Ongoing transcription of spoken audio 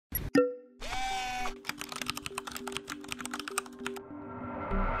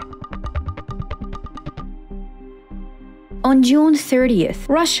On June 30th,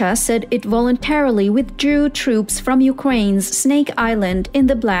 Russia said it voluntarily withdrew troops from Ukraine's Snake Island in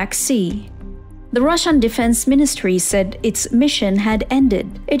the Black Sea. The Russian Defense Ministry said its mission had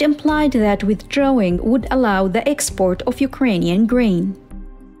ended. It implied that withdrawing would allow the export of Ukrainian grain.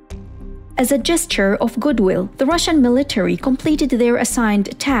 As a gesture of goodwill, the Russian military completed their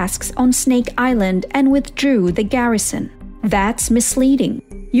assigned tasks on Snake Island and withdrew the garrison. That's misleading.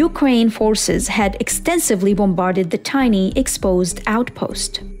 Ukraine forces had extensively bombarded the tiny, exposed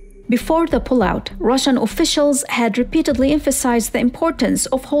outpost. Before the pullout, Russian officials had repeatedly emphasized the importance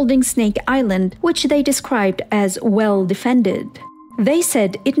of holding Snake Island, which they described as well defended. They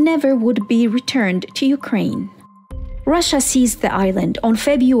said it never would be returned to Ukraine. Russia seized the island on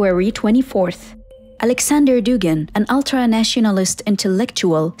February 24th. Alexander Dugin, an ultra-nationalist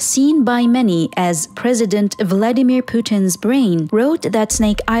intellectual seen by many as President Vladimir Putin's brain, wrote that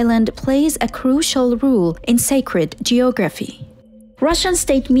Snake Island plays a crucial role in sacred geography. Russian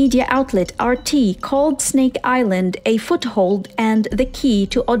state media outlet RT called Snake Island a foothold and the key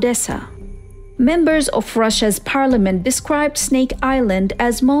to Odessa. Members of Russia's parliament described Snake Island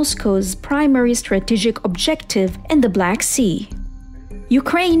as Moscow's primary strategic objective in the Black Sea.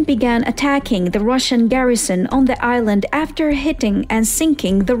 Ukraine began attacking the Russian garrison on the island after hitting and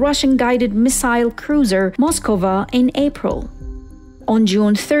sinking the Russian-guided missile cruiser Moskva in April. On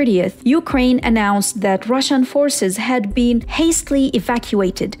June 30th, Ukraine announced that Russian forces had been hastily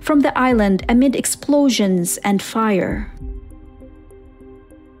evacuated from the island amid explosions and fire.